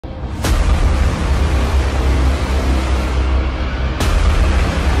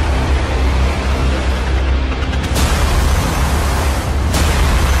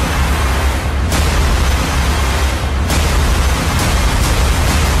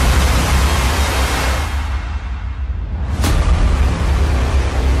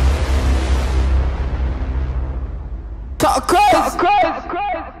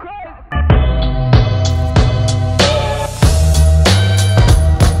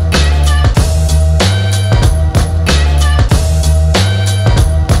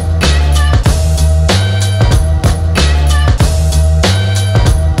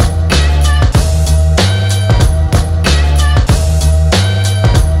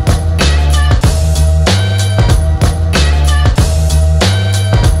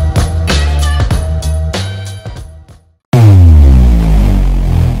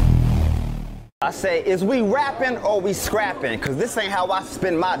is we rapping or we scrapping? Cause this ain't how I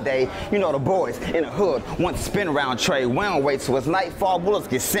spend my day. You know the boys in the hood want to spin around trade. We don't wait till it's nightfall, bullets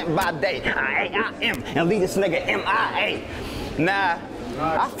get sent by day. I am and leave this nigga MIA. Nah,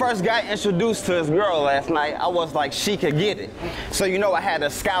 I first got introduced to this girl last night. I was like, she could get it. So you know I had to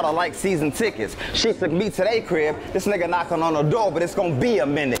scout her like season tickets. She took me to their crib. This nigga knocking on the door, but it's gonna be a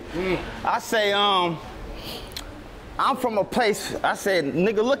minute. I say, I'm from a place, I said,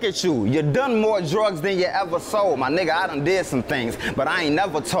 nigga, look at you. You done more drugs than you ever sold. My nigga, I done did some things, but I ain't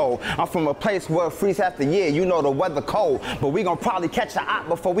never told. I'm from a place where it freeze half the year. You know the weather cold, but we gonna probably catch a op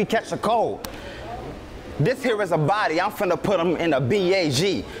before we catch a cold. This here is a body. I'm finna put him in a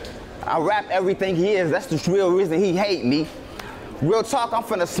BAG. I rap everything he is. That's the real reason he hate me. Real talk, I'm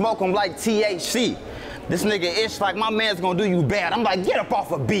finna smoke him like THC. This nigga itch like my man's gonna do you bad. I'm like, get up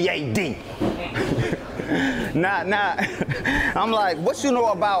off of BAD. Nah. I'm like, what you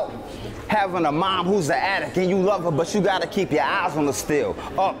know about having a mom who's an addict and you love her, but you gotta keep your eyes on her still.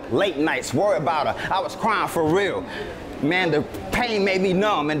 Up late nights, worry about her. I was crying for real. Man, the pain made me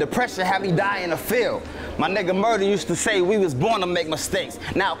numb and depression had me die in the field. My nigga Murder used to say we was born to make mistakes.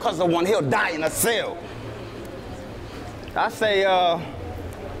 Now, cause of one, he'll die in a cell. I say,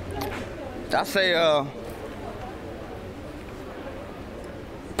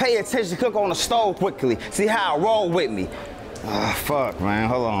 pay attention, cook on the stove quickly. See how I roll with me. Fuck, man,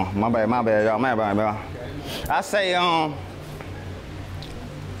 hold on. My bad, y'all, my bad, y'all. I say,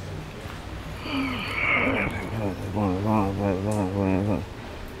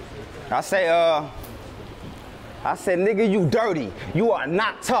 I said, nigga, you dirty. You are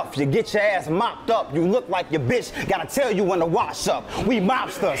not tough. You get your ass mopped up. You look like your bitch. Gotta tell you when to wash up. We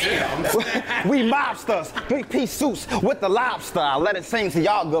mobsters. We mobsters. 3-piece suits with the lobster. I let it sing to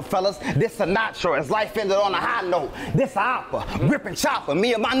y'all good fellas. This Sinatra. His life ended on a high note. This a opera. Grip and chopper.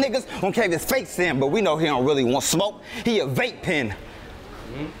 Me and my niggas don't cave his fakes in, but we know he don't really want smoke. He a vape pen.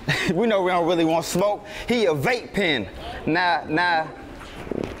 We know we don't really want smoke. He a vape pen. Nah.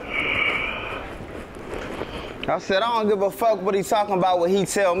 I said, I don't give a fuck what he talking about, what he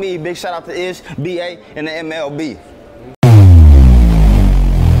tell me. Big shout out to Ish, BA, and the MLB.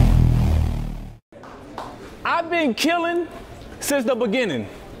 I've been killing since the beginning.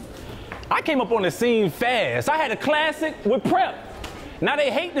 I came up on the scene fast. I had a classic with Prep. Now they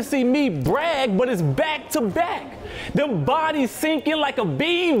hate to see me brag, but it's back to back. Them bodies sinking like a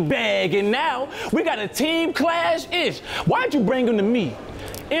bean bag, and now we got a team clash-ish. Why'd you bring them to me?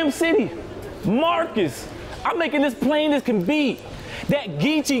 M-City, Marcus, I'm making this plain as can be. That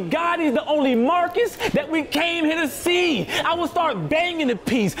Geechee Gotti's the only Marcus that we came here to see. I will start banging the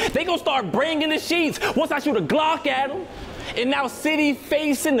piece. They gonna start bringing the sheets once I shoot a Glock at them. And now City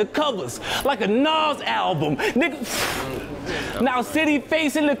facing the covers like a Nas album. Nigga, now City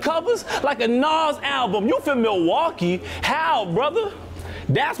facing the covers like a Nas album. You from Milwaukee? How, brother?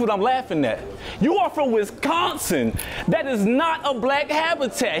 That's what I'm laughing at. You are from Wisconsin. That is not a black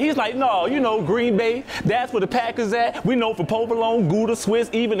habitat. He's like, no, you know, Green Bay, that's where the Packers at. We know for provolone, Gouda, Swiss,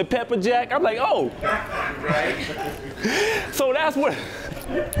 even the pepper jack. I'm like, oh. Right. So that's what.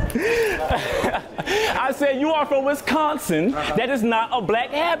 I said, you are from Wisconsin. That is not a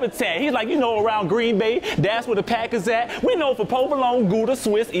black habitat. He's like, you know, around Green Bay, that's where the Packers at. We know for provolone, Gouda,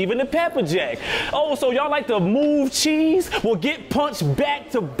 Swiss, even the pepper jack. Oh, so y'all like to move cheese? Well, get punched back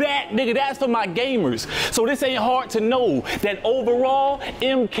to back, nigga. That's for my gamers. So this ain't hard to know that overall,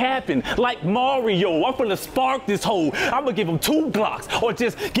 M capping like Mario. I'm finna spark this hole. I'm gonna give him 2 Glocks, or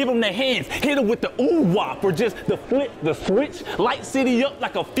just give him the hands, hit him with the ooh-wop, or just the flip, the switch, light City up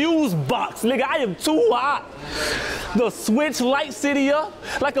like a fuse box, nigga. I am too hot. The switch light City up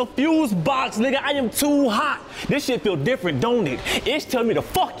like a fuse box, nigga. I am too hot. This shit feel different, don't it? It's telling me to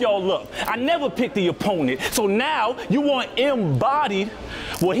fuck y'all up. I never picked the opponent. So now you want embodied.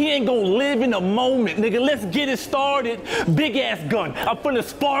 Well, he ain't gonna live in the moment, nigga. Let's get it started. Big ass gun. I'm finna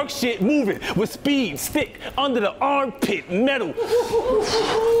spark shit, moving with speed, stick under the armpit, metal.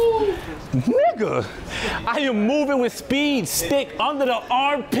 Nigga, I am moving with speed, stick under the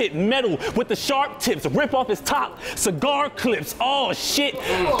armpit, metal with the sharp tips, rip off his top, cigar clips, oh shit.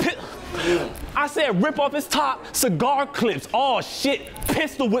 I said rip off his top, cigar clips, oh shit,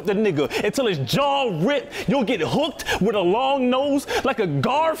 pistol with the nigga until his jaw ripped. You'll get hooked with a long nose like a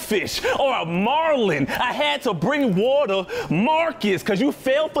garfish or a marlin. I had to bring water, Marcus, cause you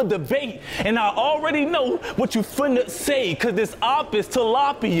failed for debate. And I already know what you finna say, cause this op is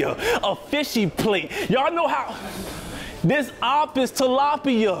tilapia, a fishy plate. Y'all know how... This op is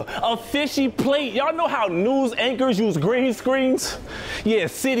tilapia, a fishy plate. Y'all know how news anchors use green screens? Yeah,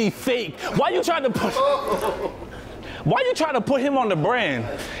 City fake. Why you trying to put... Why you try to put him on the brand?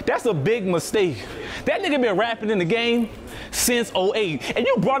 That's a big mistake. That nigga been rapping in the game since '08. And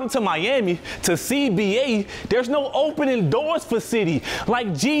you brought him to Miami, to CBA. There's no opening doors for City. Like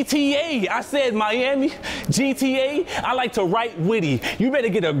GTA, I said Miami, GTA, I like to write witty. You better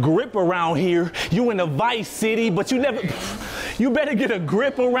get a grip around here. You in the Vice City, but you never, you better get a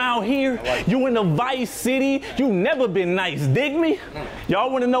grip around here. You in the Vice City, you never been nice, dig me?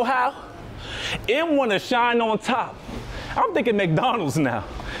 Y'all wanna know how? M wanna shine on top. I'm thinking McDonald's now.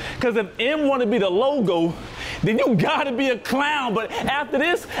 Cause if M wanna be the logo, then you gotta be a clown. But after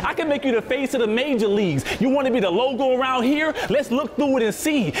this, I can make you the face of the major leagues. You wanna be the logo around here? Let's look through it and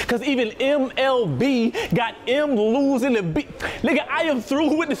see. Cause even MLB got M losing the beat. Nigga, I am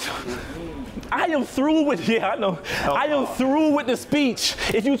through with this. I am through with, yeah, I know. I am through with the speech.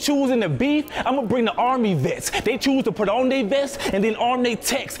 If you choosing the beef, I'm gonna bring the Army vets. They choose to put on their vest and then arm their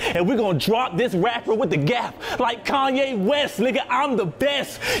techs. And we're gonna drop this rapper with the gap. Like Kanye West, nigga, I'm the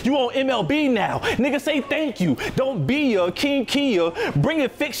best. You on MLB now. Nigga, say thank you. Don't be a King Kia. Bringing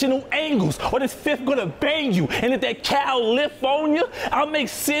fictional angles or this fifth gonna bang you. And if that cow lift on you, I'll make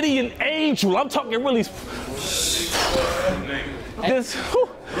City an angel. I'm talking really. This,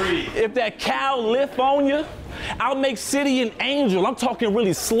 if that cow lift on you, I'll make City an angel. I'm talking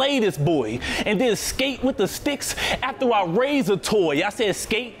really slay this boy. And then skate with the sticks after I raise a toy. I said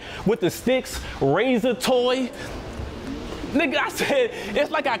skate with the sticks, raise a toy. Nigga, I said, it's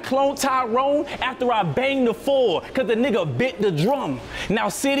like I cloned Tyrone after I banged the four, cause the nigga bit the drum. Now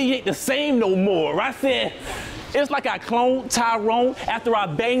City ain't the same no more. I said, it's like I cloned Tyrone after I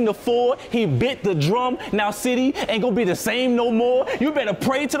banged the four, he bit the drum. Now City ain't gonna be the same no more. You better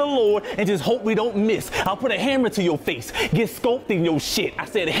pray to the Lord and just hope we don't miss. I'll put a hammer to your face, get scoped in your shit. I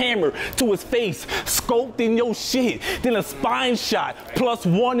said hammer to his face, scoped in your shit. Then a spine shot,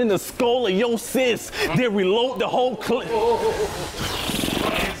 +1 in the skull of your sis. Then reload the whole clip.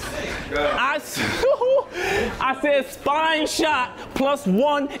 I said spine shot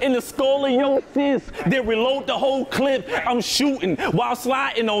 +1 in the skull of your sis. Then reload the whole clip. I'm shooting while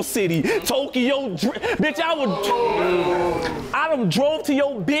sliding on City. Tokyo, bitch, I done drove to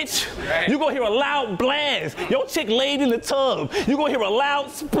your bitch. You gonna hear a loud blast. Your chick laid in the tub. You gonna hear a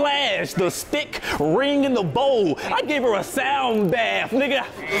loud splash. The stick ring in the bowl. I gave her a sound bath, nigga.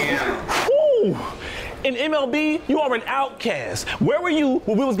 Woo. In MLB, you are an outcast. Where were you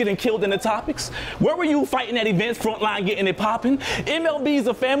when we was getting killed in the topics? Where were you fighting at events, frontline, getting it popping? MLB is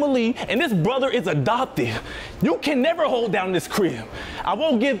a family, and this brother is adopted. You can never hold down this crib. I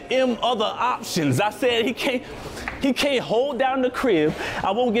won't give him other options. I said he can't hold down the crib.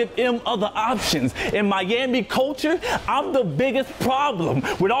 I won't give him other options. In Miami culture, I'm the biggest problem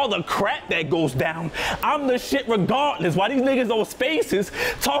with all the crap that goes down. I'm the shit regardless. Why these niggas on Spaces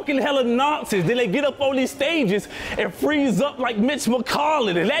talking hella nonsense, then they get up on these stages and freeze up like Mitch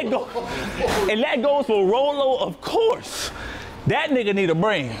McCarlin, and that goes for Rolo, of course. That nigga need a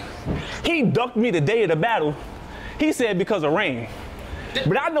brain. He ducked me the day of the battle. He said because of rain.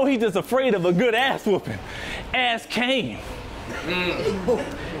 But I know he's just afraid of a good ass whooping. Ass Quin.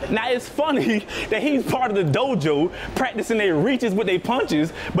 Now it's funny that he's part of the dojo practicing their reaches with their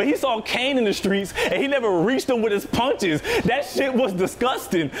punches, but he saw Quin in the streets and he never reached him with his punches. That shit was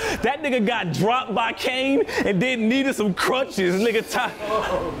disgusting. That nigga got dropped by Quin and then needed some crutches. Nigga, time.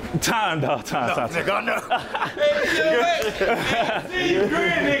 Nigga, no.